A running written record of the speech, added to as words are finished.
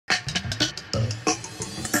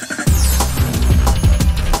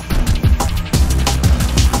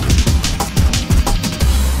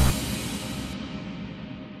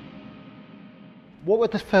what were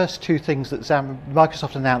the first two things that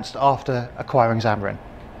Microsoft announced after acquiring Xamarin?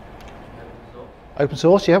 Open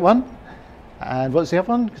source, yeah, one. And what's the other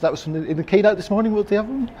one? Because that was in the keynote this morning. What's the other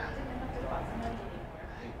one?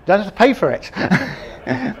 Don't have to pay for it,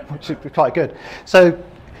 which would be quite good. So,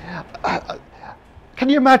 can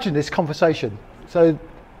you imagine this conversation? So,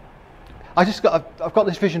 I've got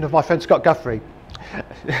this vision of my friend Scott Guthrie.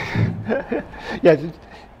 Yeah,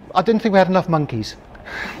 I didn't think we had enough monkeys.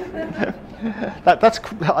 I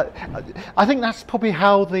think that's probably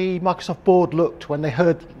how the Microsoft board looked when they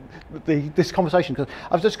heard this conversation. Because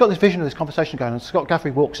I've just got this vision of this conversation going, and Scott Guthrie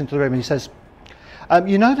walks into the room and he says,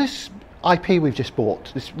 "You know this IP we've just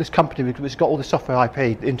bought, this company which has got all the software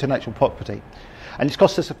IP, intellectual property, and it's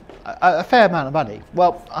cost us a fair amount of money.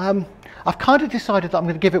 Well, I've kind of decided that I'm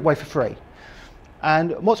going to give it away for free,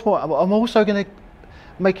 and what's more, I'm also going to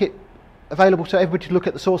make it available to everybody to look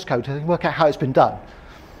at the source code and work out how it's been done."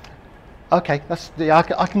 Okay,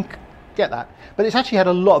 I can get that, but it's actually had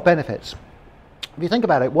a lot of benefits. If you think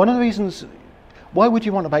about it, one of the reasons, why would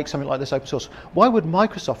you want to make something like this open source? Why would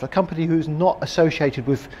Microsoft, a company who's not associated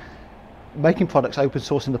with making products open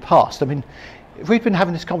source in the past? I mean, if we'd been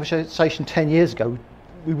having this conversation 10 years ago,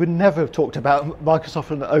 we would never have talked about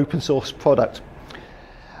Microsoft and an open source product.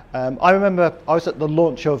 I remember I was at the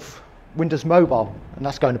launch of Windows Mobile, and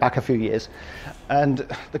that's going back a few years, and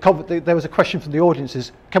there was a question from the audience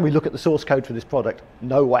is, can we look at the source code for this product?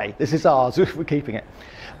 No way, this is ours, we're keeping it.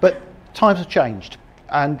 But times have changed,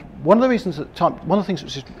 and one of the things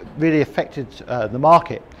which has really affected the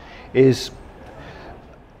market is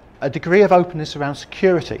a degree of openness around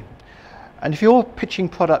security. And if you're pitching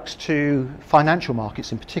products to financial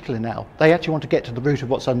markets in particular now, they actually want to get to the root of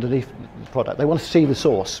what's underneath the product. They want to see the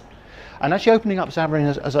source. And actually opening up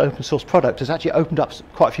Xamarin as an open source product has actually opened up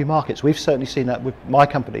quite a few markets. We've certainly seen that with my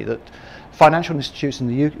company, that financial institutes in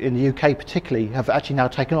the UK particularly have actually now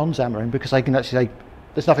taken on Xamarin because they can actually say,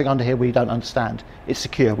 there's nothing under here we don't understand. It's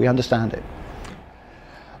secure, we understand it.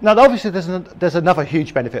 Now obviously there's another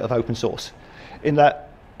huge benefit of open source, in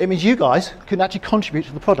that it means you guys can actually contribute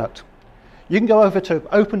to the product. You can go over to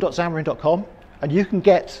open.xamarin.com and you can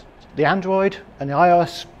get the Android and the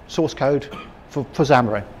iOS source code for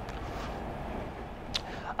Xamarin.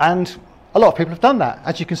 And a lot of people have done that,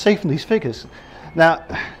 as you can see from these figures. Now,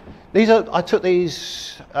 I took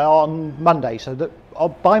these on Monday, so that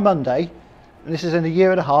by Monday, and this is in a year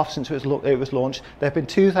and a half since it was launched, there have been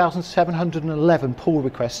 2,711 pull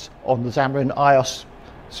requests on the Xamarin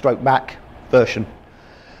iOS/Mac version.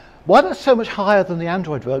 Why that's so much higher than the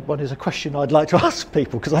Android one is a question I'd like to ask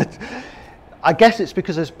people, because I guess it's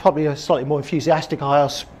because there's probably a slightly more enthusiastic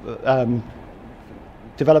iOS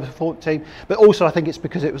developer team, but also I think it's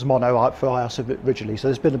because it was mono for iOS originally, so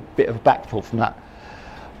there's been a bit of a backfall from that.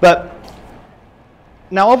 But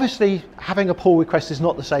now obviously having a pull request is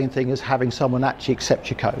not the same thing as having someone actually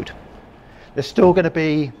accept your code. There's still going to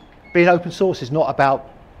being open source is not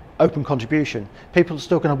about open contribution. People are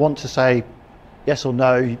still going to want to say yes or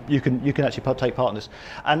no, you can actually take part in this.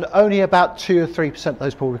 And only about 2 or 3% of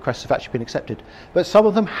those pull requests have actually been accepted. But some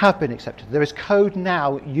of them have been accepted. There is code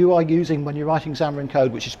now you are using when you're writing Xamarin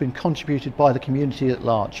code which has been contributed by the community at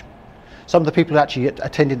large. Some of the people who actually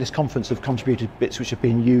attended this conference have contributed bits which have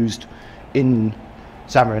been used in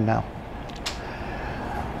Xamarin now.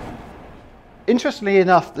 Interestingly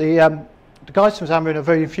enough, the guys from Xamarin are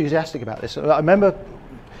very enthusiastic about this. I remember,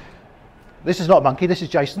 this is not a monkey, this is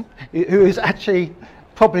Jason, who is actually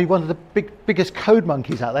probably one of the biggest code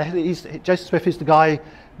monkeys out there. Jason Swift is the guy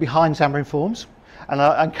behind Xamarin Forms. And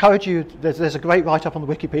I encourage you, there's a great write-up on the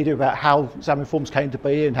Wikipedia about how Xamarin Forms came to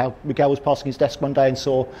be and how Miguel was passing his desk one day and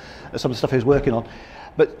saw some of the stuff he was working on.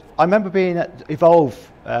 But I remember being at Evolve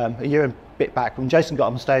a year and a bit back when Jason got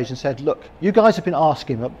on stage and said, look, you guys have been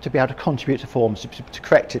asking to be able to contribute to Forms, to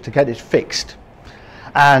correct it, to get it fixed.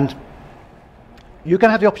 And you're going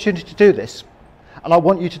to have the opportunity to do this, and I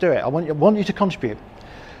want you to do it. I want you to contribute.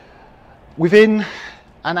 Within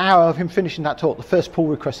an hour of him finishing that talk, the first pull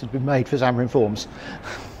request had been made for Xamarin Forms.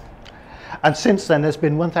 And since then, there's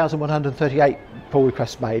been 1,138 pull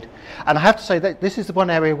requests made. And I have to say that this is the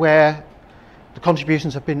one area where the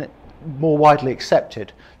contributions have been more widely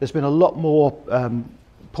accepted. There's been a lot more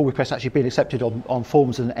pull requests actually being accepted on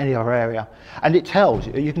Forms than any other area. And it tells,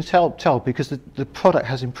 you can tell because the product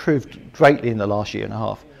has improved greatly in the last year and a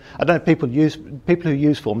half. I don't know if people who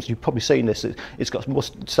use Forms, you've probably seen this, it's got more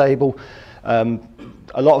stable,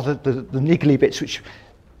 a lot of the niggly bits which,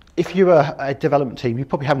 if you're a development team, you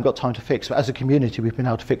probably haven't got time to fix, but as a community we've been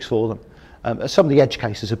able to fix for them. Some of the edge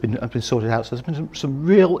cases have been sorted out, so there's been some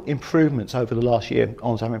real improvements over the last year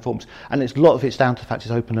on Xamarin Forms, and a lot of it's down to the fact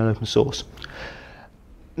it's open and open source.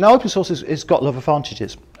 Now, open source has got a lot of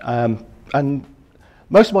advantages, and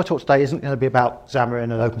most of my talk today isn't going to be about Xamarin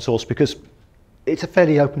and open source because it's a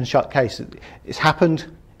fairly open and shut case. It's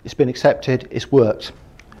happened, it's been accepted, it's worked.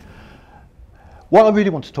 What I really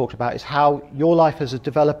want to talk about is how your life as a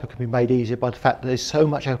developer can be made easier by the fact that there's so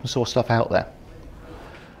much open source stuff out there,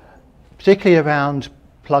 particularly around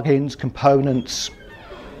plugins, components,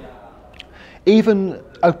 even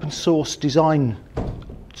open source design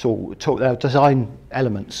design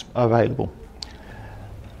elements are available.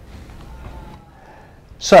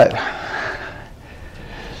 So,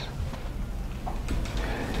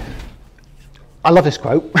 I love this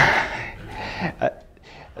quote.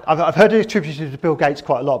 I've heard it attributed to Bill Gates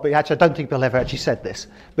quite a lot, but actually I don't think Bill ever actually said this.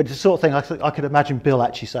 But it's the sort of thing I could imagine Bill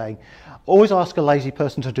actually saying. Always ask a lazy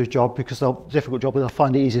person to do a job because they're a difficult job and they'll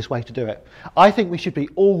find the easiest way to do it. I think we should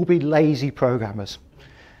all be lazy programmers.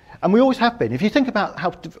 And we always have been. If you think about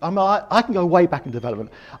how, I can go way back in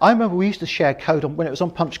development. I remember we used to share code when it was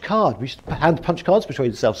on punch card. We used to hand punch cards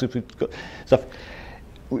between ourselves if we've got stuff.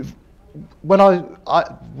 One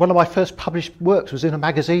of my first published works was in a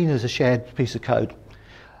magazine as a shared piece of code.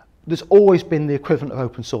 There's always been the equivalent of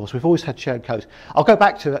open source. We've always had shared code. I'll go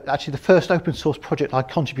back to actually the first open source project I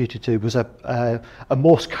contributed to was a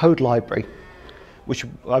Morse code library, which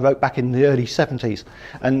I wrote back in the early 70s,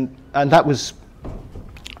 and that was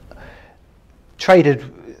traded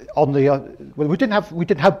on the. Well, we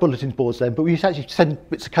didn't have bulletin boards then, but we used to actually send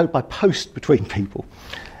bits of code by post between people.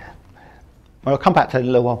 Well, I'll come back to that in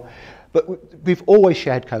a little while. But we've always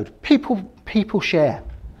shared code. People share,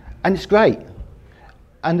 and it's great.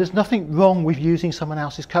 And there's nothing wrong with using someone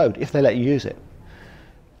else's code if they let you use it.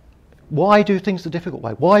 Why do things the difficult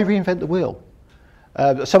way? Why reinvent the wheel?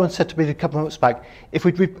 Someone said to me a couple of months back, if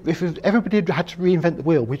everybody had to reinvent the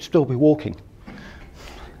wheel, we'd still be walking.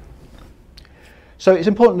 So it's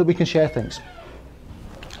important that we can share things.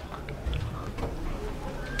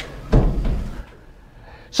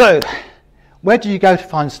 So, where do you go to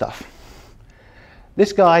find stuff?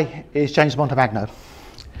 This guy is James Montemagno.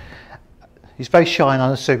 He's very shy and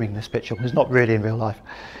unassuming in this picture. He's not really in real life.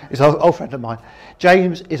 He's an old friend of mine.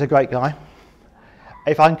 James is a great guy.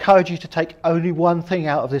 If I encourage you to take only one thing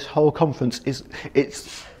out of this whole conference,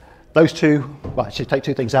 it's those two, well, actually take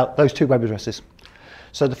two things out, those two web addresses.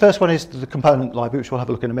 So the first one is the component library, which we'll have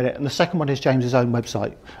a look in a minute, and the second one is James's own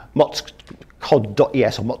website,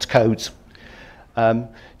 motscod.es or motscodes.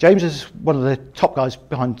 James is one of the top guys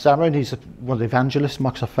behind Xamarin. He's one of the evangelists,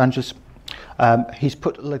 Microsoft evangelists. He's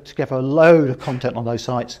put together a load of content on those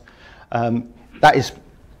sites. That is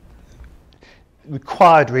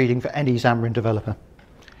required reading for any Xamarin developer.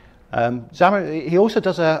 Xamarin, he also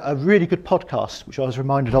does a really good podcast, which I was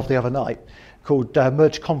reminded of the other night, called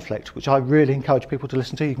Merge Conflict, which I really encourage people to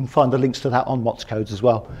listen to. You can find the links to that on motscodes as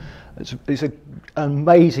well. It's an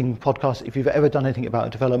amazing podcast. If you've ever done anything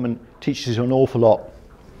about development, teaches you an awful lot.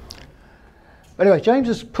 Anyway, James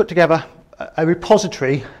has put together a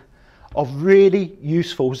repository of really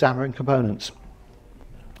useful Xamarin components.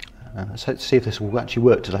 Let's see if this will actually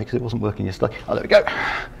work today, because it wasn't working yesterday. Oh, there we go.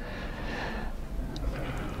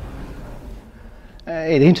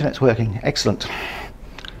 Hey, the internet's working. Excellent.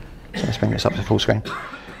 So let's bring this up to full screen.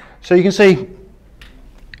 So you can see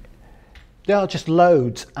there are just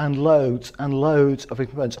loads and loads and loads of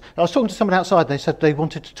components. I was talking to someone outside. They said they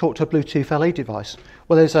wanted to talk to a Bluetooth LE device.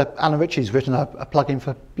 Well, there's Alan Ritchie's written a plugin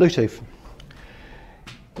for Bluetooth.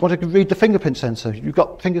 Want to read the fingerprint sensor? You've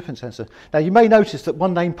got fingerprint sensor. Now you may notice that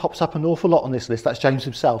one name pops up an awful lot on this list. That's James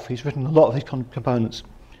himself. He's written a lot of these components.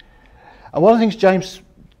 And one of the things James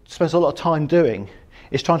spends a lot of time doing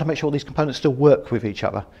is trying to make sure these components still work with each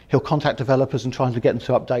other. He'll contact developers and trying to get them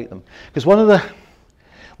to update them. Because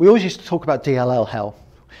we always used to talk about DLL hell.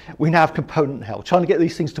 We now have component hell, trying to get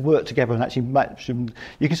these things to work together and actually match them.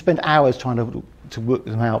 You can spend hours trying to work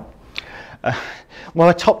them out. One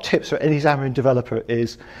of my top tips for any Xamarin developer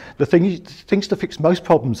is things to fix most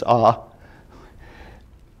problems are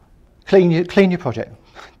clean your project,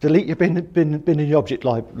 delete your bin in your object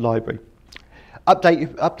library,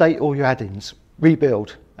 update all your add-ins,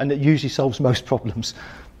 rebuild, and it usually solves most problems.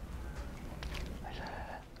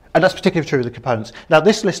 And that's particularly true of the components. Now,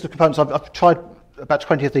 this list of components, I've tried about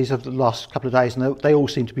 20 of these over the last couple of days, and they all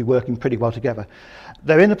seem to be working pretty well together.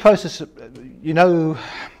 They're in the process of,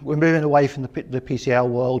 we're moving away from the PCL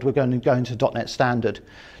world. We're going to go into .NET Standard.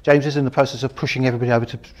 James is in the process of pushing everybody over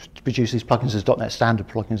to produce these plugins as .NET Standard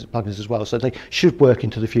plugins as well, so they should work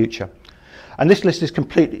into the future. And this list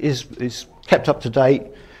is kept up to date.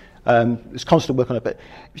 There's constant work on it. But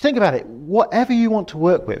if you think about it, whatever you want to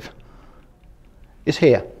work with is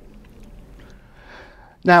here.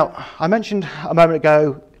 Now, I mentioned a moment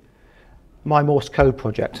ago my Morse code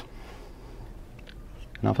project.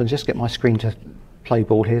 Now if I can just get my screen to play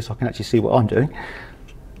ball here so I can actually see what I'm doing.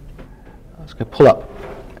 I'm just going to pull up.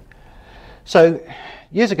 So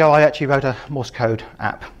years ago I actually wrote a Morse code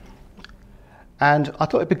app, and I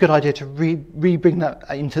thought it'd be a good idea to re-bring that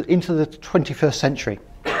into the 21st century.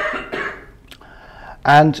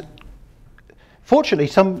 And fortunately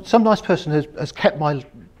some nice person has kept my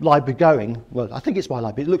library going. Well, I think it's my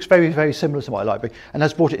library. It looks very, very similar to my library, and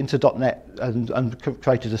has brought it into .NET and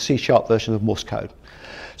created a C# version of Morse code.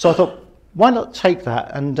 So I thought, why not take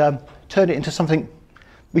that and turn it into something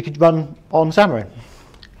we could run on Xamarin?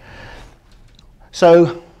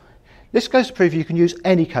 So this goes to prove you can use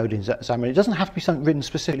any code in Xamarin. It doesn't have to be something written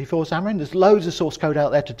specifically for Xamarin. There's loads of source code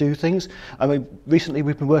out there to do things. I mean, recently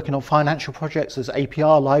we've been working on financial projects. There's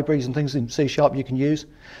APR libraries and things in C# you can use.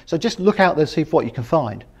 So just look out there to see what you can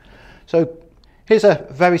find. So here's a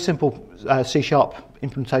very simple C#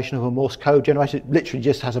 implementation of a Morse code generator. It literally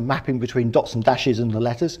just has a mapping between dots and dashes and the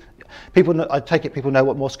letters. People know, I take it people know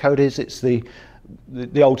what Morse code is. It's the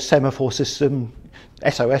old semaphore system.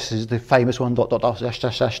 SOS is the famous one, ... So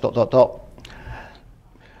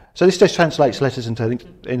this just translates letters into,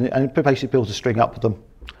 and it basically builds a string up with them.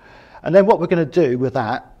 And then what we're going to do with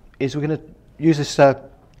that is we're going to use this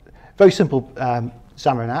very simple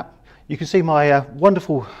Xamarin app. You can see my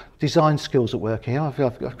wonderful design skills at work here.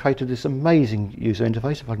 I've created this amazing user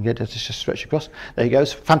interface. If I can get it to just stretch across. There you go.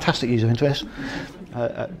 It's a fantastic user interface.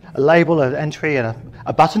 A label, an entry, and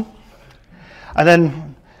a button. And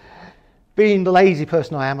then, being the lazy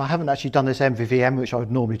person I am, I haven't actually done this MVVM, which I would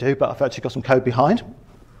normally do, but I've actually got some code behind.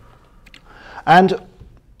 And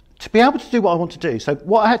to be able to do what I want to do, so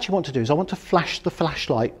what I actually want to do is I want to flash the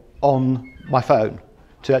flashlight on my phone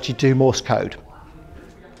to actually do Morse code.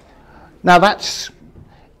 Now that's,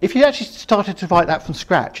 if you actually started to write that from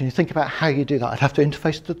scratch and you think about how you do that, I'd have to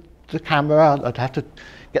interface the camera, I'd have to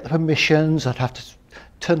get the permissions, I'd have to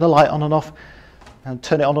turn the light on and off, and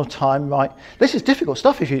turn it on time, right? This is difficult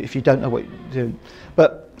stuff if you don't know what you're doing.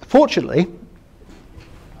 But fortunately,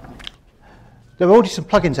 there are already some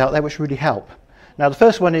plugins out there which really help. Now the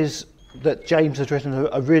first one is that James has written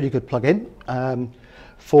a really good plugin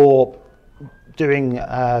for doing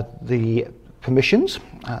the permissions.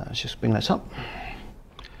 Let's just bring this up.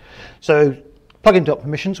 So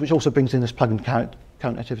plugin.permissions, which also brings in this plugin count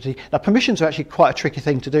activity. Now permissions are actually quite a tricky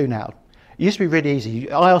thing to do now. It used to be really easy.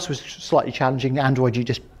 iOS was slightly challenging. Android, you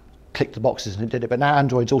just clicked the boxes and it did it. But now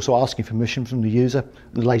Android's also asking for permission from the user,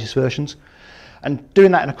 the latest versions. And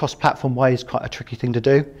doing that in a cross-platform way is quite a tricky thing to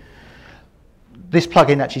do. This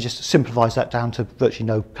plugin actually just simplifies that down to virtually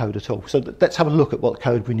no code at all. So let's have a look at what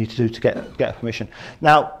code we need to do to get a permission.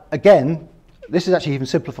 Now, again, this is actually even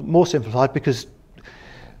more simplified because,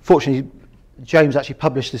 fortunately, James actually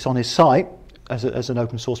published this on his site as an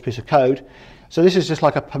open source piece of code. So this is just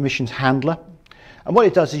like a permissions handler. And what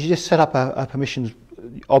it does is you just set up a permissions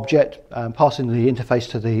object, passing the interface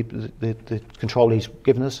to the control he's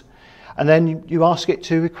given us. And then you ask it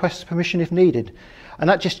to request permission if needed. And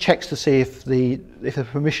that just checks to see if the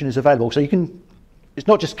permission is available. So you can, it's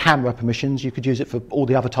not just camera permissions, you could use it for all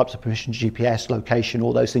the other types of permissions, GPS, location,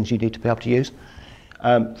 all those things you need to be able to use.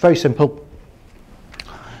 Very simple.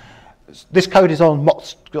 This code is on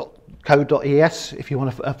mox.code.es if you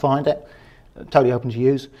want to find it. Totally open to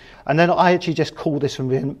use. And then I actually just call this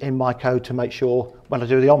from in my code to make sure when I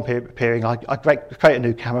do the on-peering, I create a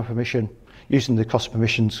new camera permission using the cross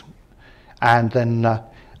permissions, and then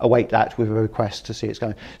await that with a request to see it's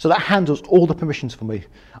going. So that handles all the permissions for me.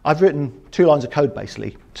 I've written 2 lines of code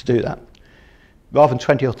basically to do that, rather than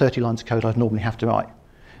 20 or 30 lines of code I'd normally have to write.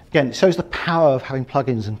 Again, it shows the power of having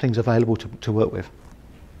plugins and things available to work with.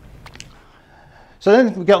 So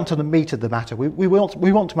then we get onto the meat of the matter. We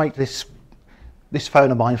want to make this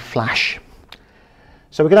phone of mine flash.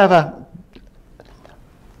 So we're going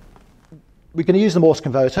to use the Morse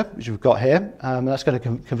converter, which we've got here, and that's going to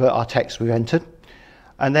convert our text we've entered.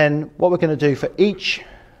 And then what we're going to do for each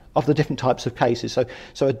of the different types of cases.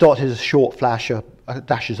 So a dot is a short flash, a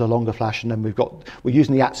dash is a longer flash, and then we're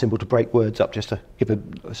using the @ symbol to break words up just to give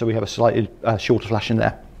so we have a slightly shorter flash in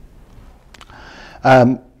there.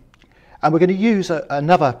 And we're going to use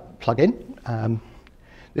another plugin.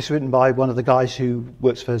 This is written by one of the guys who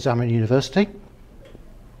works for Xamarin University.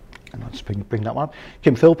 And I'll just bring that one up.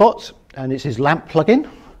 Kim Philpott, and it's his LAMP plugin.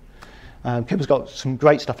 Kim's got some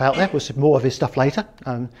great stuff out there. We'll see more of his stuff later.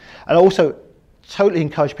 And I also totally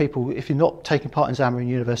encourage people, if you're not taking part in Xamarin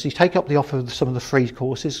University, take up the offer of some of the free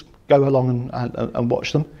courses. Go along and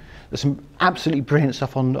watch them. There's some absolutely brilliant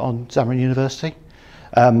stuff on Xamarin University.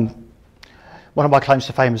 One of my claims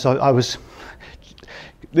to fame is I was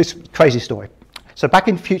this crazy story. So back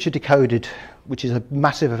in Future Decoded, which is a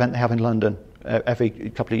massive event they have in London every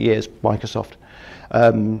couple of years, Microsoft,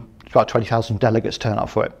 about 20,000 delegates turn up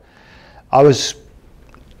for it. I was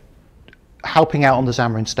helping out on the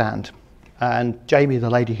Xamarin stand, and Jamie, the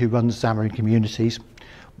lady who runs Xamarin Communities,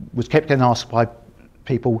 kept getting asked by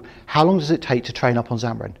people, how long does it take to train up on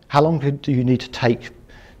Xamarin? How long do you need to take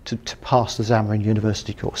to pass the Xamarin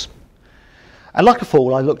University course? And like a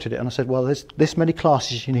fool, I looked at it and I said, well, there's this many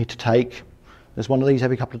classes you need to take. There's one of these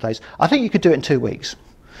every couple of days. I think you could do it in 2 weeks,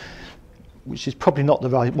 which is probably not the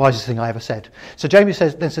wisest thing I ever said. So Jamie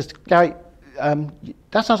then says, Gary,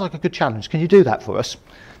 that sounds like a good challenge. Can you do that for us?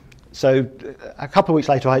 So a couple of weeks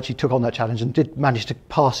later, I actually took on that challenge and did manage to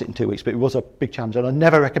pass it in 2 weeks, but it was a big challenge. And I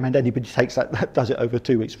never recommend anybody takes that does it over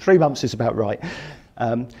 2 weeks. 3 months is about right.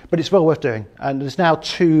 But it's well worth doing. And there's now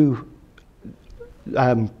 2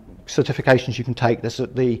 certifications you can take. There's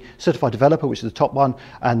the Certified Developer, which is the top one,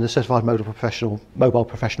 and the Certified Mobile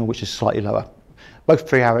Professional, which is slightly lower. Both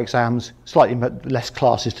 3-hour exams, slightly less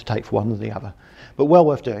classes to take for one than the other. But well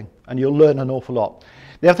worth doing, and you'll learn an awful lot.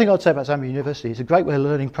 The other thing I'd say about Xamarin University, it's a great way of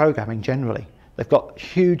learning programming generally. They've got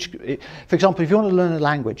huge, for example, if you want to learn a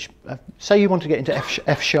language, say you want to get into F#,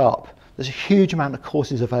 there's a huge amount of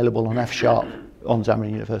courses available on F# on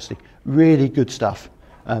Xamarin University. Really good stuff.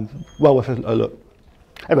 Well worth a look.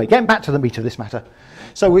 Anyway, getting back to the meat of this matter.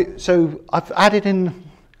 So I've added in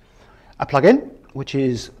a plugin, which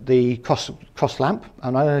is the cross lamp,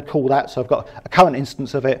 and I'm going to call that, so I've got a current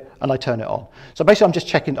instance of it, and I turn it on. So basically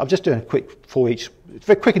I'm just doing a quick for each, it's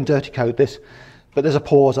very quick and dirty code this, but there's a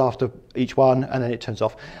pause after each one, and then it turns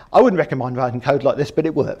off. I wouldn't recommend writing code like this, but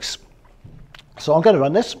it works. So I'm going to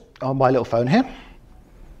run this on my little phone here.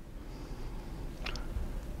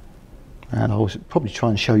 And I'll probably try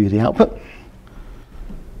and show you the output.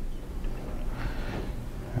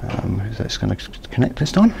 That's going to connect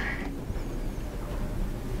this time.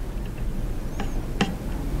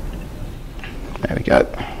 There we go.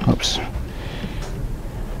 Oops.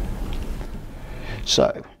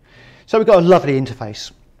 So we've got a lovely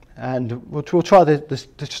interface, and we'll try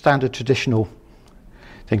the standard traditional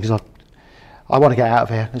thing, because I want to get out of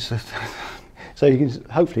here. So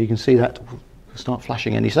hopefully you can see that start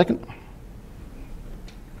flashing any second.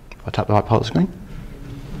 If I tap the right part of the screen.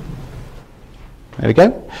 There we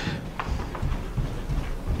go.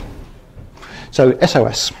 So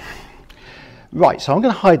SOS. Right, so I'm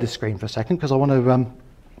going to hide the screen for a second because I want to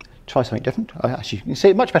try something different. Actually, you can see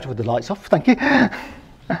it much better with the lights off. Thank you.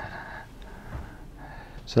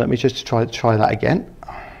 So let me just try that again.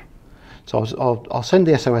 So I'll send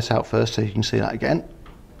the SOS out first so you can see that again.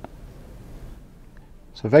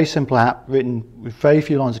 So a very simple app written with very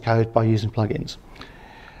few lines of code by using plugins.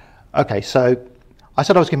 Okay, so I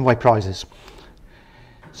said I was giving away prizes.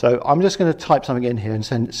 So I'm just going to type something in here and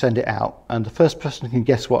send it out, and the first person who can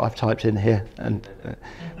guess what I've typed in here and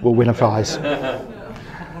will win a prize. We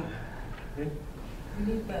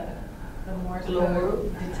need the Morse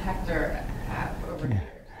code detector app over here.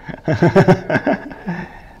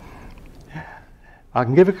 I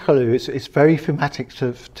can give a clue. It's very thematic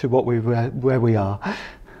to what where we are.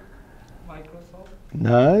 Microsoft?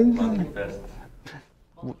 No. MonkeyFest.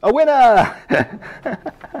 A winner!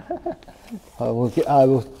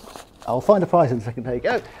 I'll find a prize in a second. There you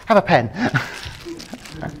go. Have a pen.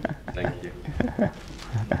 Thank you.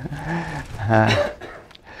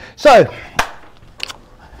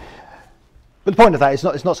 But the point of that is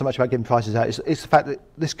it's not so much about giving prizes out. It's the fact that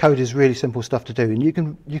this code is really simple stuff to do, and you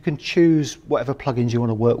can choose whatever plugins you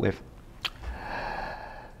want to work with.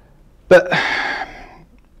 But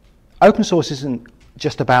open source isn't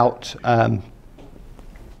just about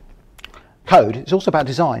code, it's also about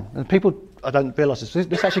design. And people, I don't realise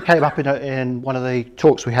this actually came up in one of the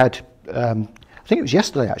talks we had, I think it was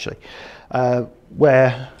yesterday actually,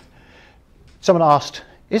 where someone asked,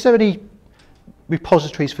 is there any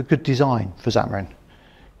repositories for good design for Xamarin?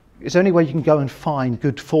 Is there any way you can go and find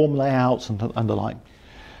good form layouts and the like?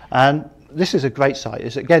 And this is a great site.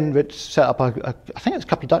 It's again set up by, I think it's a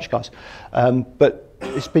couple of Dutch guys, but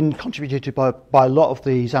it's been contributed to by a lot of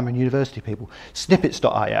the Xamarin University people.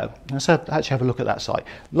 Snippets.io. And so actually have a look at that site.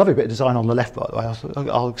 Lovely bit of design on the left, by the way.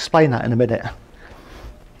 I'll explain that in a minute.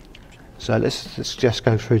 So let's just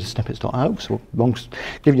go through to snippets.io. So we'll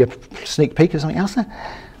give you a sneak peek of something else there.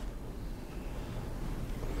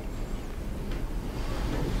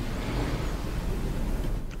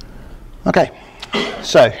 Okay,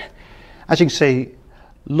 so as you can see,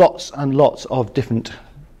 lots and lots of different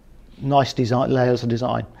nice design layers of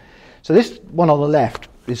design. So this one on the left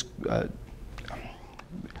is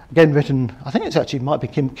again written, I think it's actually might be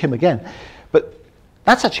Kim again, but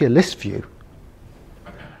that's actually a list view.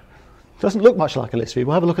 Doesn't look much like a list view.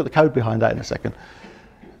 We'll have a look at the code behind that in a second.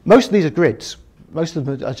 Most of these are grids. Most of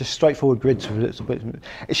them are just straightforward grids with a little bit.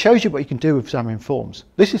 It shows you what you can do with Xamarin Forms.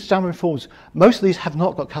 This is Xamarin Forms. Most of these have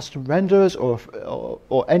not got custom renderers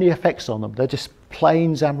or any effects on them. They're just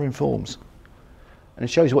plain Xamarin Forms. And it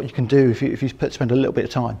shows you what you can do if you spend a little bit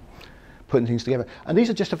of time putting things together. And these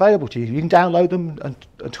are just available to you. You can download them and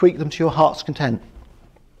tweak them to your heart's content.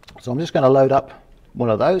 So I'm just going to load up one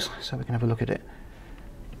of those so we can have a look at it.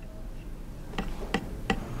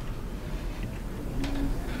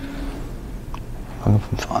 I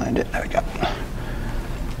can find it. There we go.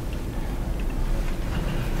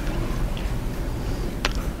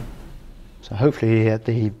 So hopefully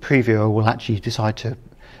the previewer will actually decide to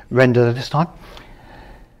render this time.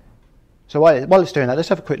 So while it's doing that, let's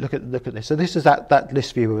have a quick look at this. So this is that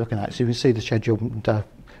list view we're looking at. So you can see the schedule. And,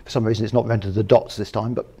 for some reason, it's not rendered the dots this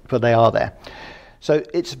time, but they are there. So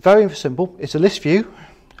it's very simple. It's a list view,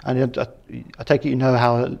 and I take it you know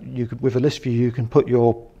how with a list view you can put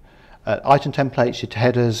your item templates, your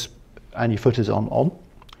headers, and your footers on.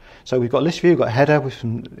 So we've got a list view, we've got a header with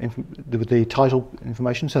the title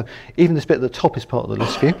information. So even this bit at the top is part of the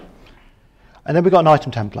list view. And then we've got an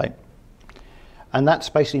item template. And that's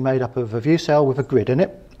basically made up of a view cell with a grid in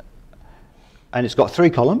it. And it's got 3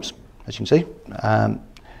 columns, as you can see.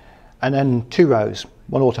 And then 2 rows,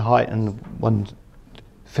 one auto height and one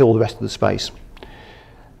fill the rest of the space.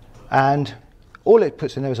 And all it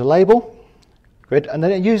puts in there is a label, grid, and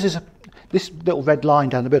then it uses this little red line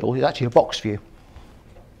down the middle is actually a box view.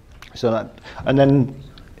 So that, and then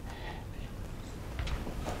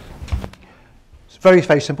it's very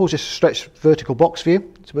simple, just a stretched vertical box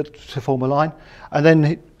view to form a line. And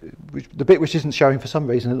then the bit which isn't showing for some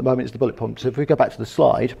reason at the moment is the bullet point. So if we go back to the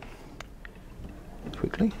slide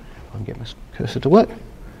quickly, if I can get my cursor to work.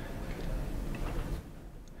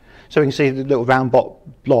 So we can see the little round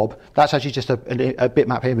blob. That's actually just a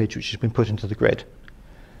bitmap image which has been put into the grid.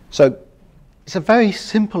 So it's a very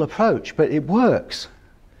simple approach, but it works.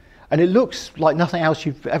 And it looks like nothing else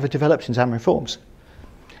you've ever developed in Xamarin Forms.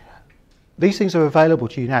 These things are available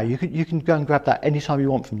to you now. You can go and grab that anytime you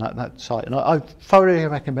want from that site. And I thoroughly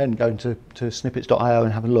recommend going to snippets.io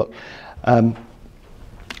and having a look.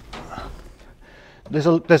 There's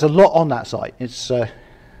a lot on that site. It's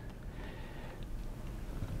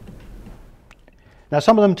now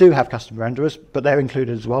some of them do have custom renderers, but they're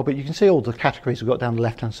included as well. But you can see all the categories we've got down the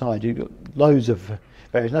left-hand side. You've got loads of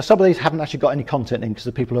various. Now some of these haven't actually got any content in because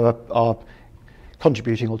the people are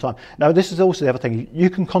contributing all the time. Now this is also the other thing. You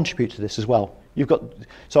can contribute to this as well.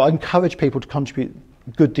 So I encourage people to contribute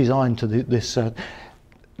good design to this.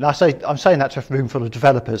 Now I'm saying that to a room full of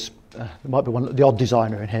developers. There might be the odd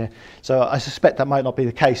designer in here. So I suspect that might not be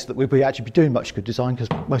the case, that we'll actually be doing much good design because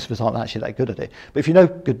most of us aren't actually that good at it. But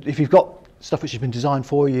if you've got stuff which has been designed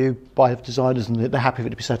for you by designers and they're happy for it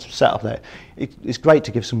to be set up there, it's great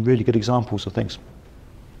to give some really good examples of things.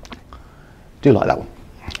 Do like that one.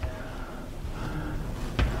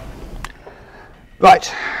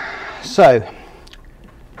 Right, so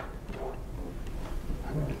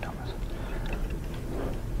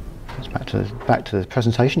back to the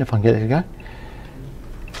presentation if I can get it to go.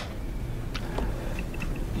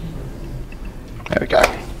 There we go.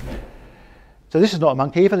 So this is not a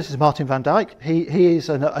monkey either. This is Martin van Dijk. He is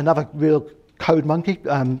another real code monkey,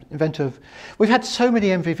 inventor of. We've had so many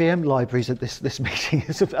MVVM libraries at this meeting.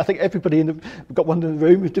 I think everybody we've got one in the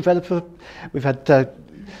room who's developer. We've had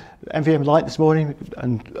MVM Lite this morning,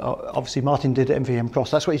 and obviously Martin did MVM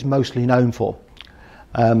Cross. That's what he's mostly known for.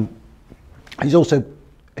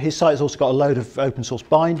 His site has also got a load of open source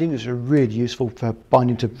bindings, which are really useful for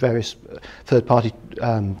binding to various third-party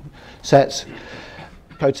code sets.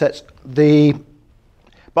 But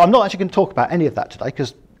I'm not actually going to talk about any of that today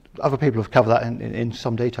because other people have covered that in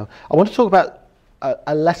some detail. I want to talk about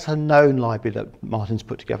a lesser known library that Martin's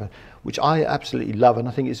put together, which I absolutely love and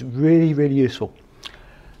I think is really, really useful.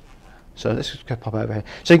 So let's just go pop over here.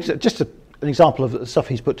 So just an example of the stuff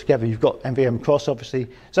he's put together. You've got MVM Cross, obviously.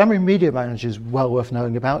 Xamarin Media Manager is well worth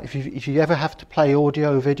knowing about. If you ever have to play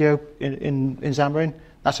audio or video in Xamarin,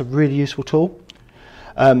 that's a really useful tool.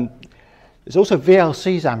 There's also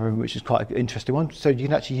VLC Xamarin, which is quite an interesting one. So you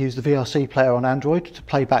can actually use the VLC player on Android to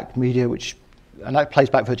play back media, and that plays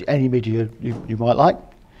back virtually any media you might like.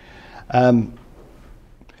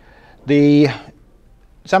 The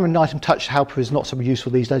Xamarin Item Touch helper is not so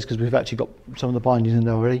useful these days because we've actually got some of the bindings in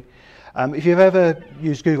there already. If you've ever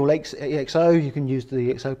used Google EXO, you can use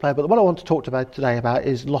the EXO player. But what I want to talk today about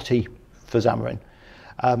is Lottie for Xamarin.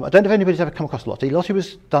 I don't know if anybody's ever come across Lottie. Lottie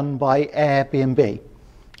was done by Airbnb.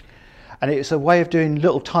 And it's a way of doing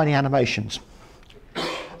little tiny animations.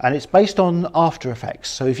 And it's based on After Effects.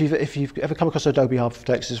 So if you've ever come across Adobe After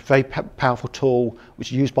Effects, it's a very powerful tool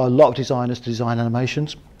which is used by a lot of designers to design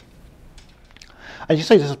animations. And you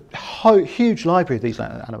see there's a huge library of these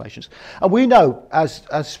animations. And we know as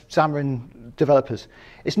Xamarin developers,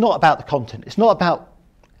 it's not about the content. It's not about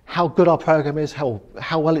how good our program is, how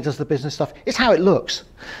well it does the business stuff. It's how it looks.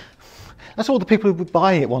 That's all the people who are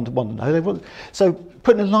buying it want to know. So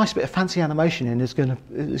putting a nice bit of fancy animation in is going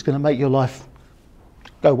to make your life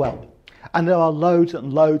go well. And there are loads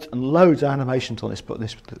and loads and loads of animations on this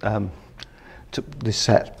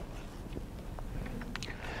set.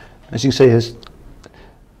 As you can see,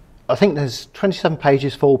 I think there's 27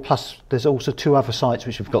 pages full, plus there's also 2 other sites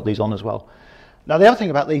which have got these on as well. Now the other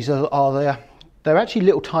thing about these are they're actually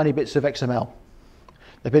little tiny bits of XML.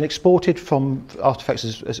 They've been exported from After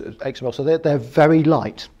Effects as XML, so they're very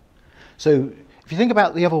light. So if you think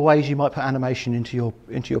about the other ways you might put animation into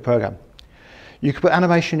your program, you could put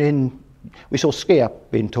animation in. We saw Skier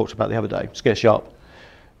being talked about the other day, Skier Sharp,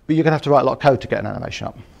 but you're going to have to write a lot of code to get an animation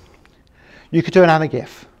up. You could do an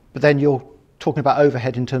AniGIF, but then you're talking about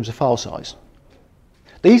overhead in terms of file size.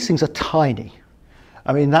 These things are tiny.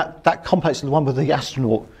 I mean, that complex, the one with the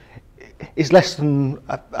astronaut, is less than,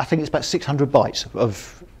 I think it's about 600 bytes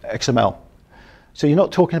of XML. So you're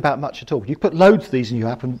not talking about much at all. You put loads of these in your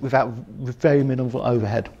app and with very minimal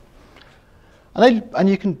overhead. And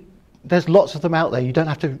you can, there's lots of them out there. You don't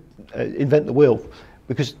have to invent the wheel,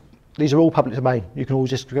 because these are all public domain. You can all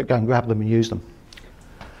just go and grab them and use them.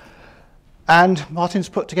 And Martin's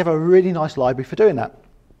put together a really nice library for doing that.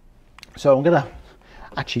 So I'm going to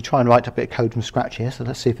actually try and write a bit of code from scratch here, so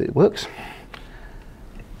let's see if it works.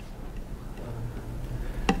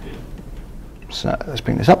 So let's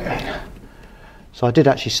bring this up. So I did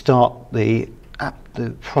actually start the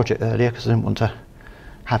project earlier because I didn't want to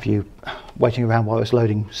have you waiting around while I was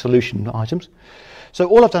loading solution items. So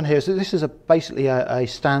all I've done here is that this is basically a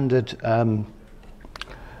standard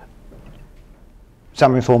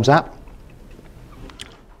Xamarin Forms app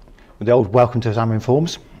with the old welcome to Xamarin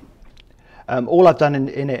Forms. All I've done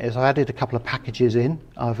in it is I added a couple of packages in.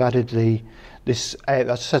 I've added this,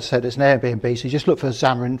 as I said, it's an Airbnb, so you just look for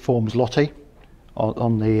Xamarin Forms Lottie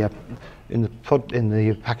in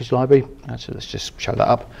the package library. So let's just show that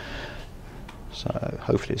up. So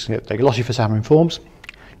hopefully it's going to take a Lottie for Xamarin Forms.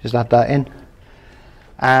 Just add that in,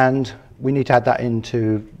 and we need to add that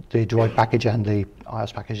into the Droid package and the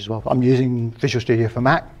iOS package as well. I'm using Visual Studio for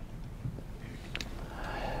Mac,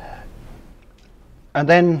 and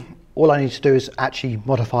then all I need to do is actually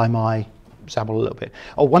modify my XAML a little bit.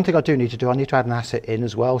 Oh, one thing I do need to do, I need to add an asset in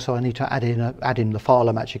as well, so I need to add in the file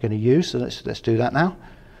I'm actually going to use. So let's do that now.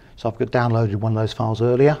 So I've got downloaded one of those files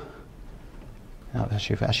earlier. Now, if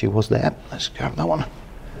it actually was there, let's grab that one.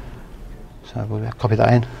 So we'll copy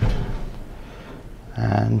that in,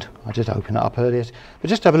 and I did open it up earlier. But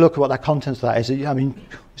just have a look at what that contents of that is. I mean,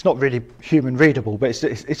 it's not really human readable, but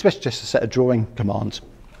it's just a set of drawing commands.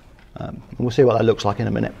 And we'll see what that looks like in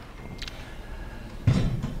a minute.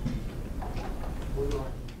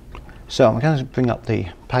 So I'm going to bring up the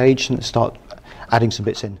page and start adding some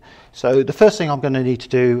bits in. So the first thing I'm going to need to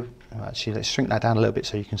do, actually let's shrink that down a little bit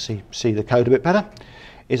so you can see the code a bit better,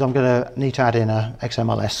 is I'm going to need to add in a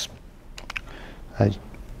XMLS.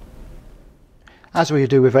 As we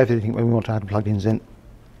do with everything when we want to add plugins in.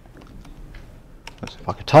 So if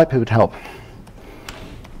I could type, it would help.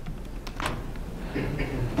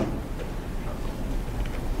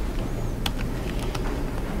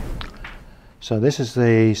 So this is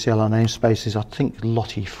the CLR namespaces, I think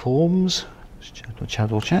Lottie Forms. Let's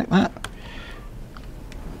double check that.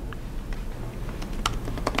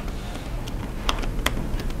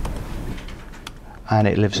 And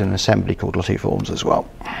it lives in an assembly called Lottie Forms as well.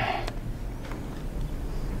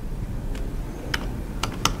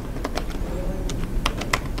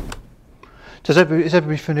 So is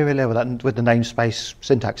everybody familiar with that, with the namespace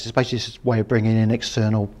syntax? It's basically just a way of bringing in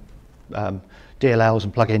external DLLs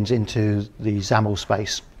and plugins into the XAML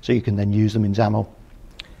space, so you can then use them in XAML.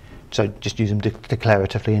 So just use them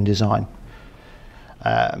declaratively in design.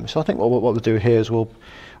 So I think what we'll do here is we'll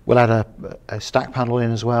add a stack panel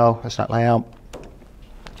in as well, a stack layout,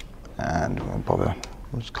 and we'll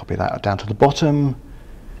just copy that down to the bottom.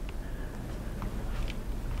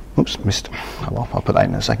 Oops, missed. Oh well, I'll put that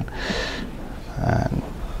in a second. And,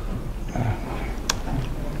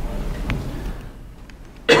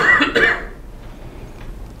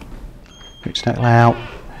 stack layout,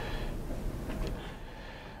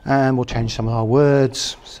 and we'll change some of our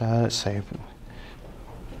words. So let's say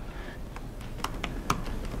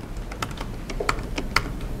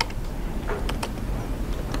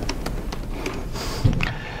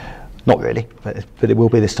Not really, but it will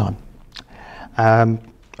be this time.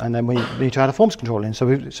 And then we need to add a forms control in. So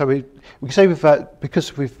we can say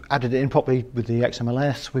because we've added it in properly with the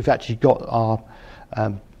XMLS, we've actually got our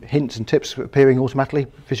hints and tips appearing automatically.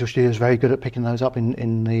 Visual Studio is very good at picking those up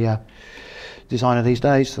in the designer these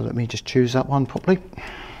days. So let me just choose that one properly.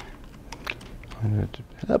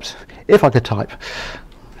 Oops, if I could type.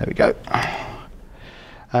 There we go.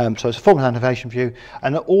 So it's a form animation view,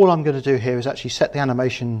 and all I'm going to do here is actually set the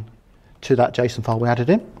animation to that JSON file we added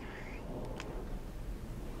in.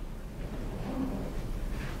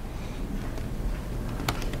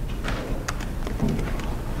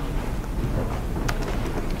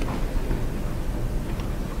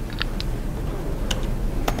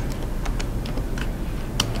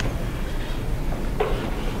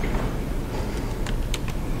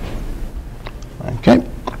 Okay.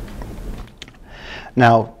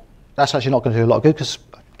 Now, that's actually not going to do a lot of good, because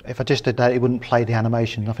if I just did that, it wouldn't play the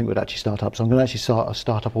animation. Nothing would actually start up. So I'm going to actually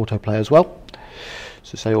start up autoplay as well.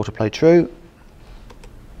 So say autoplay true.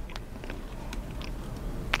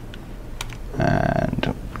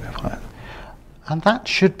 And that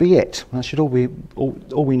should be it. That should all we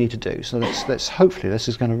need to do. So let's hopefully this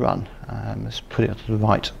is going to run. Let's put it onto the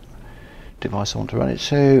right device I want to run it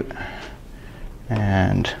to,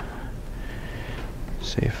 and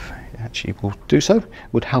see if it actually will do so.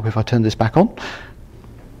 Would help if I turn this back on.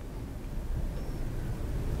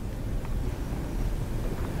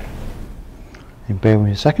 And bear with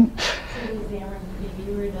me a second. So the Xamarin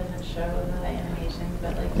previewer doesn't show the animations,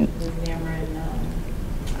 but like the Xamarin.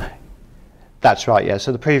 That's right. Yeah.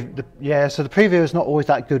 So the preview is not always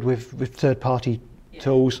that good with third-party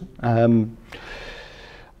tools.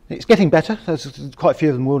 It's getting better. There's quite a few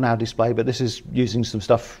of them will now display, but this is using some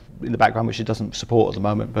stuff in the background which it doesn't support at the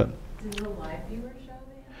moment. But does the live viewer show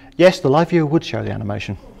the animation? yes, the live viewer would show the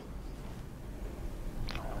animation.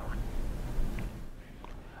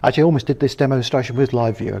 Actually, I almost did this demonstration with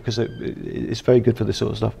live viewer because it's very good for this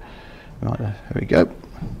sort of stuff. Right, there we go.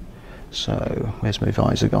 So where's my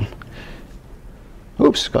visor gone?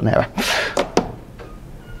 Oops, got an error.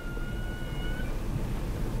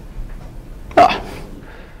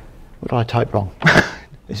 What did I type wrong?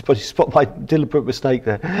 It's probably spot my deliberate mistake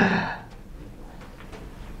there.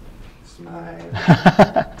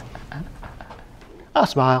 Smile. I'll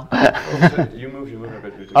smile. Oh, you move a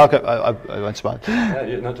bit. Okay, I won't smile. Yeah,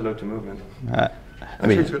 you're not allowed to move, man.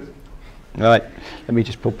 That's good. All right, let me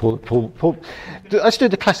just pull. Let's do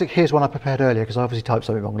the classic here's one I prepared earlier, because I obviously typed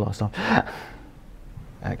something wrong last time.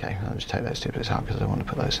 Okay, I'll just take those two bits out because I don't want to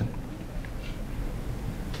put those in.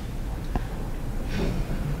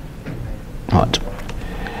 Right,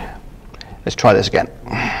 let's try this again.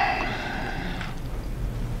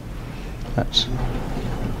 That's.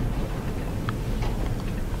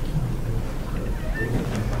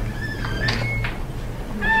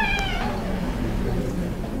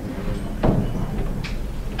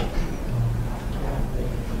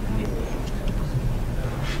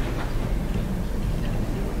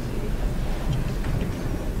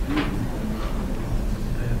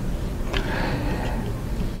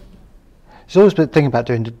 There's always been a thing about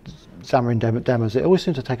doing Xamarin demos. It always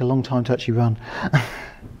seems to take a long time to actually run.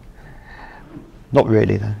 Not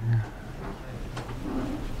really, though.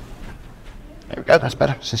 There we go. That's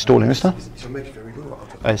better. It's installing this time. It's very good.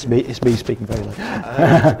 It's me speaking very low.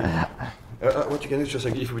 What you can do is just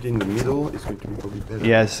like if you put it in the middle, it's going to be probably better.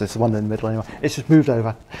 Yes, it's the one in the middle anyway. It's just moved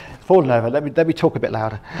over, fallen over. Let me talk a bit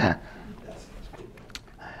louder. I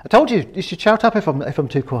told you should shout up if I'm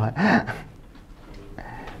too quiet.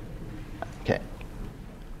 Okay.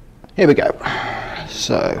 Here we go.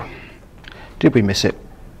 So, did we miss it?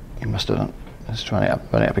 We must have done. Let's try it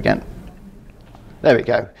up. Run it up again. There we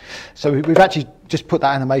go. So we've actually just put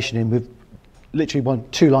that animation in with literally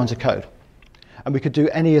 2 lines of code. And we could do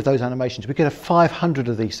any of those animations. We could have 500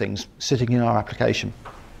 of these things sitting in our application.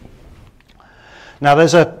 Now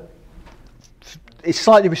it's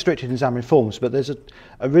slightly restricted in Xamarin Forms, but there's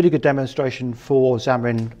a really good demonstration for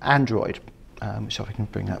Xamarin Android, which if I can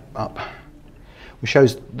bring that up, which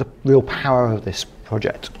shows the real power of this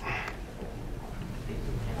project.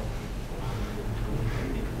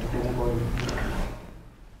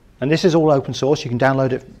 And this is all open source. You can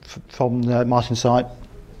download it from Martin's site.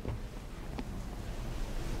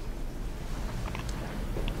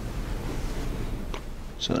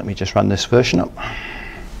 So let me just run this version up.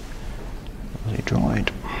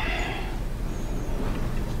 Droid.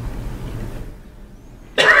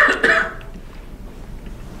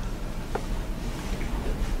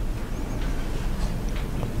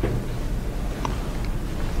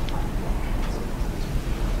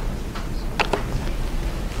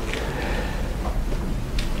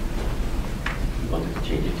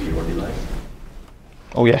 change it to your device?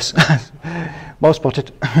 Oh yes, well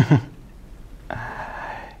spotted.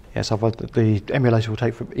 Yes, the emulator will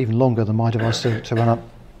take even longer than my device to run up.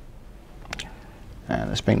 And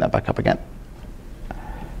let's bring that back up again.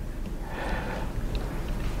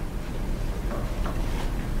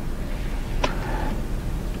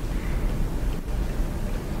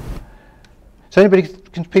 So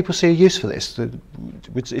can people see a use for this?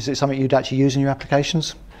 Is it something you'd actually use in your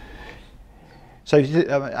applications? So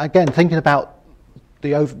again, thinking about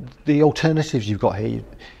the alternatives you've got here.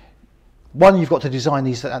 One, you've got to design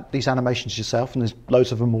these animations yourself, and there's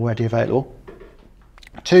loads of them already available.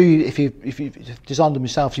 Two, if you've designed them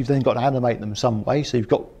yourself, you've then got to animate them in some way, so you've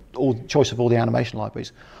got choice of all the animation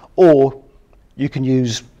libraries. Or you can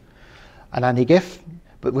use an AnyGIF,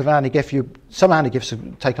 but with an AnyGIF, some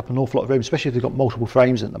AnyGIFs take up an awful lot of room, especially if they've got multiple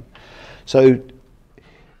frames in them. So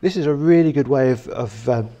this is a really good way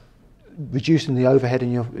of reducing the overhead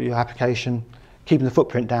in your application, keeping the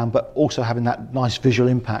footprint down, but also having that nice visual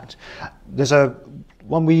impact. There's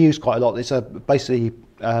one we use quite a lot. It's basically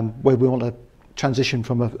where we want to transition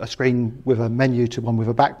from a screen with a menu to one with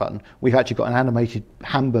a back button. We've actually got an animated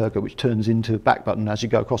hamburger which turns into a back button as you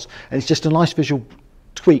go across. And it's just a nice visual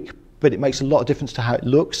tweak, but it makes a lot of difference to how it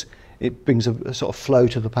looks. It brings a sort of flow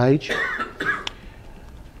to the page.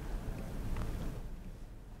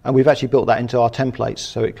 And we've actually built that into our templates,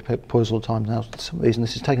 so it can pause all the time. Now, for some reason,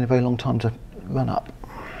 this is taking a very long time to run up.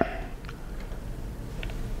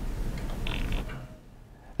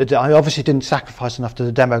 I obviously didn't sacrifice enough to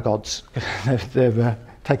the demo gods. They're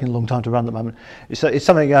taking a long time to run at the moment. It's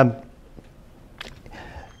something I've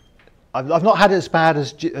not had it as bad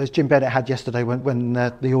as Jim Bennett had yesterday when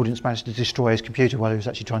the audience managed to destroy his computer while he was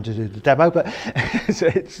actually trying to do the demo, but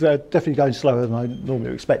it's definitely going slower than I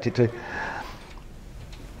normally expect it to.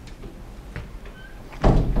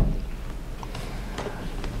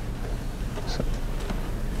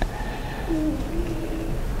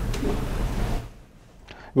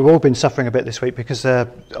 We've all been suffering a bit this week because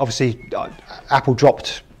obviously Apple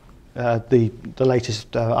dropped the latest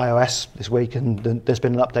iOS this week, and there's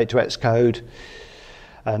been an update to Xcode,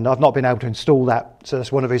 and I've not been able to install that. So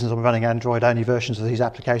that's one of the reasons I'm running Android-only versions of these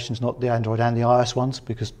applications, not the Android and the iOS ones,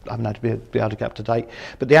 because I haven't had to be able to get up to date.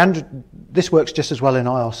 But this works just as well in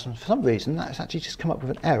iOS, and for some reason that's actually just come up with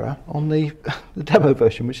an error on the demo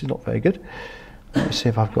version, which is not very good. Let's see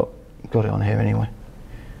if I've got it on here anyway.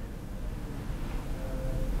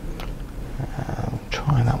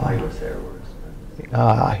 Try that one.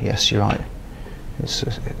 Ah, yes, you're right. It's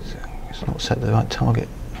not set the right target.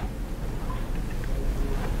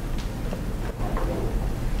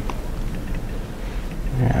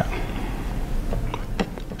 Yeah.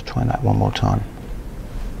 Let's try that one more time.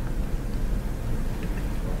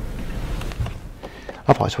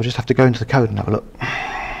 Otherwise, we'll just have to go into the code and have a look.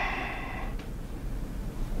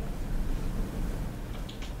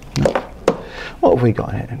 What have we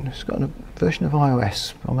got in it? It's got a version of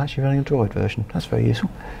iOS. I'm actually running a Android version. That's very useful.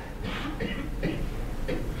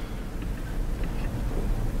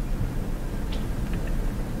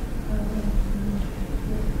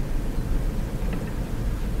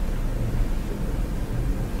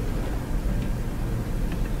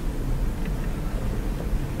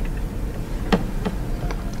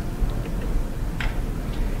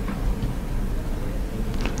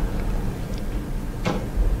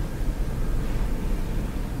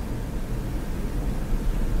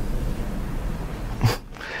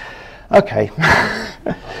 Okay.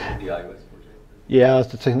 Yeah, I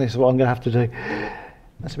think this is what I'm going to have to do.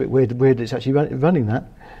 That's a bit weird. It's actually running that.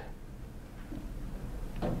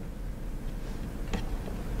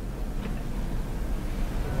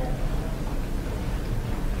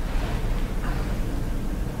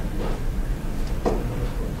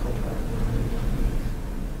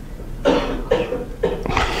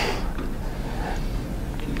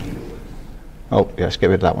 Oh, yeah, let's get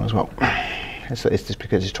rid of that one as well. It's just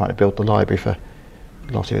because it's trying to build the library for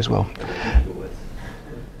Lottie as well.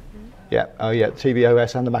 Yeah, oh yeah,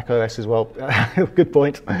 tvOS and the Mac OS as well. Good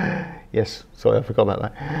point. Yes, sorry, I forgot about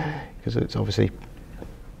that. Because it's obviously,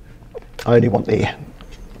 I only want the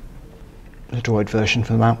Droid version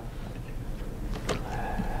for the mount. I'm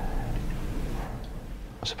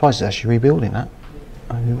surprised it's actually rebuilding that.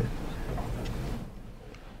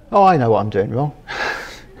 Oh, I know what I'm doing wrong.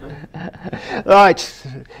 Right,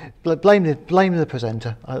 blame the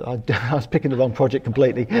presenter. I was picking the wrong project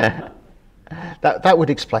completely. That would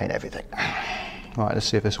explain everything. Right, let's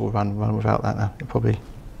see if this will run without that now. It probably.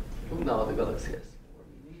 No, the Galaxy S.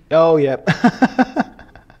 Oh yeah.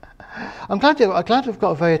 I'm glad I've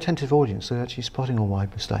got a very attentive audience. They're actually spotting all my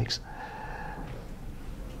mistakes.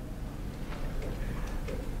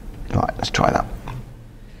 Right, let's try that.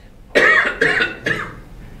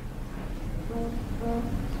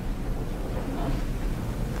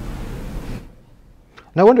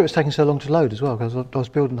 No wonder it's taking so long to load as well, because I was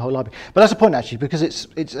building the whole library. But that's the point actually, because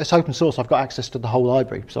it's open source. I've got access to the whole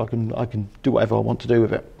library, so I can do whatever I want to do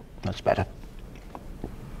with it. That's better.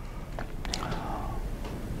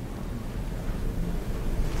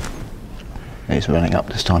 It's running up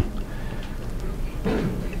this time.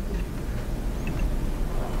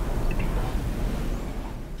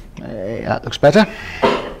 Hey, that looks better.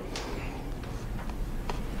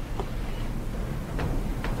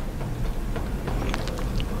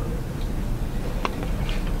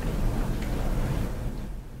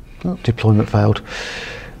 Oh, deployment failed.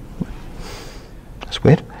 That's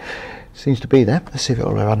weird. Seems to be there. Let's see if it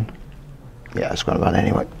will run. Yeah, it's going to run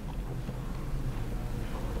anyway.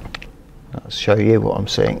 Let's show you what I'm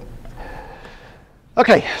seeing.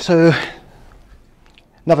 Okay, so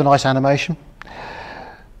another nice animation.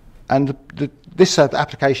 And this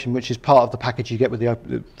application, which is part of the package you get with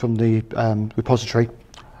from the repository,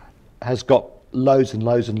 has got loads and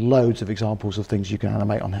loads and loads of examples of things you can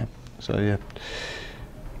animate on here. So yeah.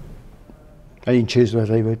 And you can choose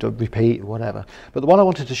whether they would repeat or whatever. But the one I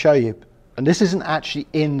wanted to show you, and this isn't actually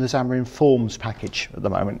in the Xamarin Forms package at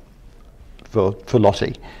the moment for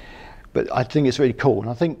Lottie, but I think it's really cool.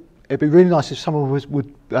 And I think it'd be really nice if someone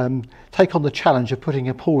would take on the challenge of putting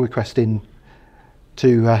a pull request in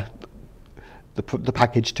to the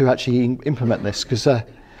package to actually implement this, because I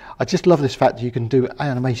just love this fact that you can do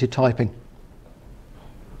animated typing.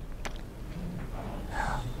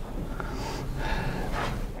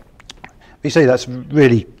 You see, that's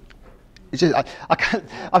really. It's just, I can't.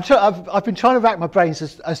 I've been trying to rack my brains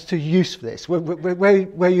as to use for this.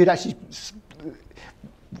 Where you'd actually,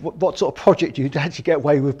 what sort of project you'd actually get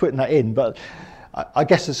away with putting that in. But I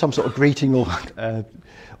guess there's some sort of greeting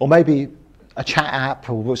or maybe a chat app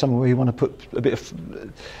or something where you want to put a bit of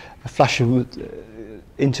a flash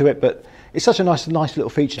into it. But it's such a nice little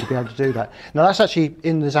feature to be able to do that. Now that's actually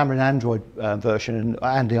in the Xamarin Android version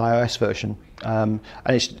and the iOS version. And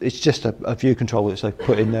it's just a view controller that they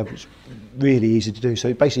put in there, which is really easy to do. So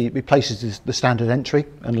it basically replaces the standard entry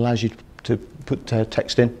and allows you to put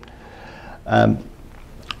text in.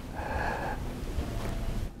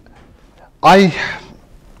 I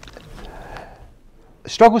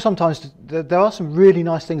struggle sometimes. There are some really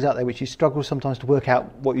nice things out there which you struggle sometimes to work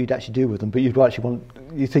out what you'd actually do with them, but you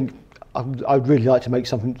think I'd really like to make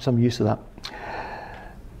some use of that.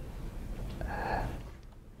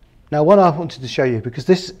 Now, what I wanted to show you, because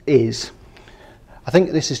I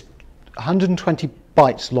think this is 120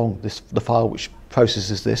 bytes long, the file which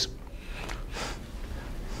processes this.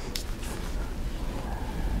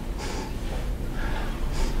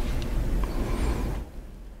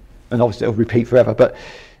 And obviously it'll repeat forever, but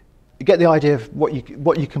you get the idea of what you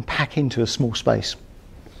can pack into a small space.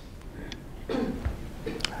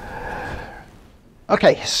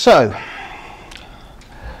 Okay, so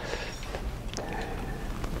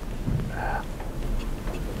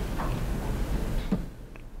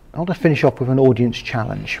I want to finish off with an audience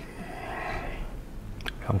challenge.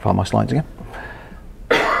 I can find my slides again.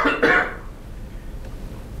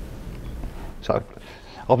 So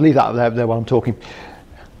I'll leave that there while I'm talking.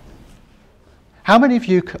 How many of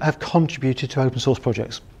you have contributed to open source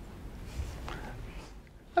projects?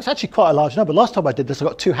 That's actually quite a large number. Last time I did this, I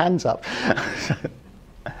got 2 hands up.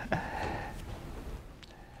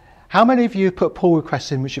 How many of you put pull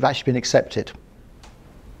requests in which have actually been accepted?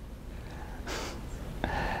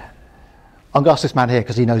 I'm going to ask this man here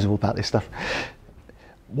because he knows all about this stuff.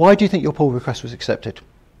 Why do you think your pull request was accepted?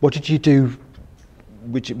 What did you do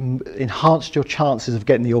which enhanced your chances of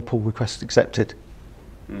getting your pull request accepted?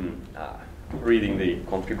 Reading the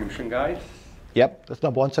contribution guide. Yep, that's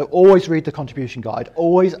number one. So always read the contribution guide.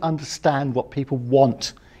 Always understand what people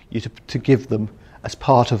want you to give them as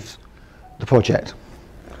part of the project.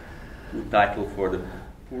 The title for the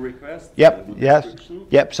pull request. Yep, yes.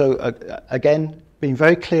 Yep, so again, being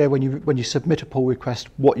very clear when you submit a pull request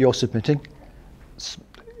what you're submitting.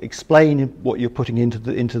 Explain what you're putting into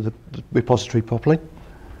the repository properly.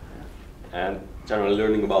 And generally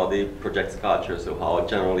learning about the project's culture, so how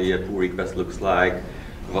generally a pull request looks like,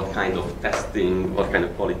 what kind of testing, what kind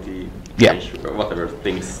of quality, whatever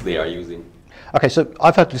things they are using. Okay, so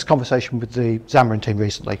I've had this conversation with the Xamarin team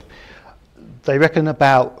recently. They reckon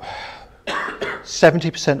about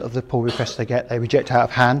 70% of the pull requests they get, they reject out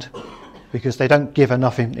of hand because they don't give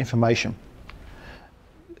enough information.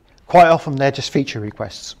 Quite often they're just feature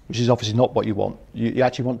requests, which is obviously not what you want. You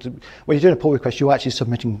actually want to, when you're doing a pull request, you're actually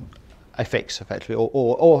submitting a fix effectively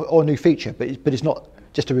or a new feature, but it's not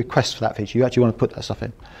just a request for that feature. You actually want to put that stuff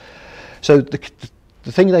in. So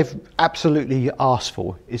the thing they've absolutely asked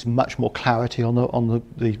for is much more clarity on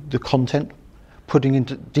the content, putting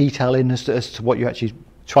into detail in as to what you're actually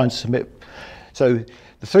trying to submit. So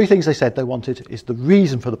the 3 things they said they wanted is the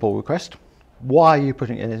reason for the pull request. Why are you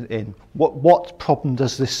putting it in? What problem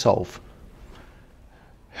does this solve?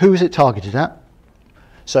 Who is it targeted at?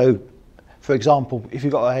 So, for example, if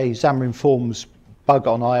you've got a Xamarin Forms bug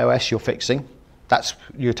on iOS you're fixing, that's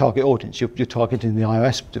your target audience. You're targeting the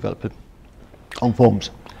iOS developer on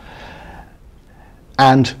Forms.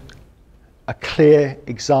 And a clear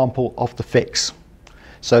example of the fix.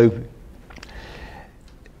 So,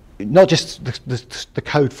 not just the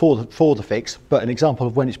code for the fix, but an example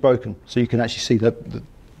of when it's broken, so you can actually see the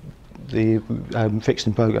fix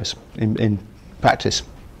in progress in practice.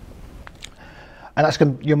 And that's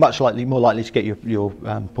you're more likely to get your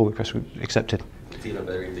pull request accepted. It's even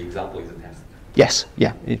better if the example is a test. Yes,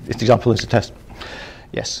 yeah, if the example is a test.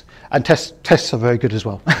 Yes, and tests are very good as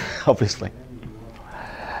well, obviously.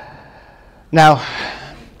 Now,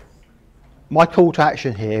 my call to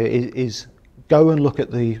action here is go and look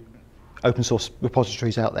at the open source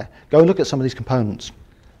repositories out there. Go and look at some of these components.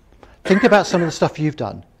 Think about some of the stuff you've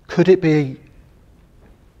done. Could it be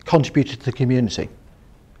contributed to the community?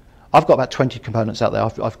 I've got about 20 components out there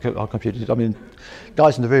I've contributed. I mean,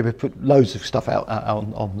 guys in the room have put loads of stuff out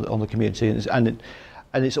on the community, and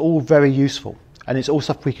it's all very useful, and it's all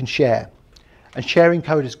stuff we can share. And sharing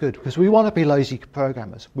code is good, because we want to be lazy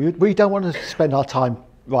programmers. We don't want to spend our time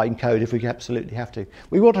writing code if we absolutely have to.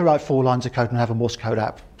 We want to write 4 lines of code and have a Morse code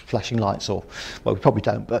app flashing lights, or, well, we probably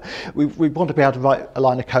don't, but we want to be able to write a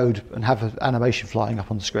line of code and have an animation flying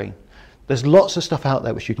up on the screen. There's lots of stuff out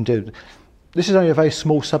there which you can do. This is only a very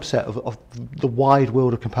small subset of the wide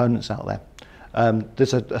world of components out there.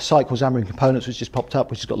 There's a site called Xamarin Components which just popped up,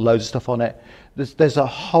 which has got loads of stuff on it. There's a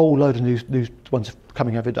whole load of new ones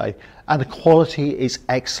coming every day, and the quality is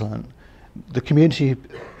excellent. The community,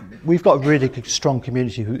 we've got a really good, strong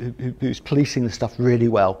community who's policing the stuff really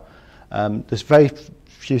well. There's very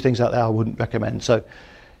few things out there I wouldn't recommend. So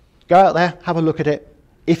go out there, have a look at it.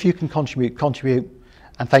 If you can contribute,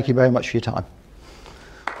 and thank you very much for your time.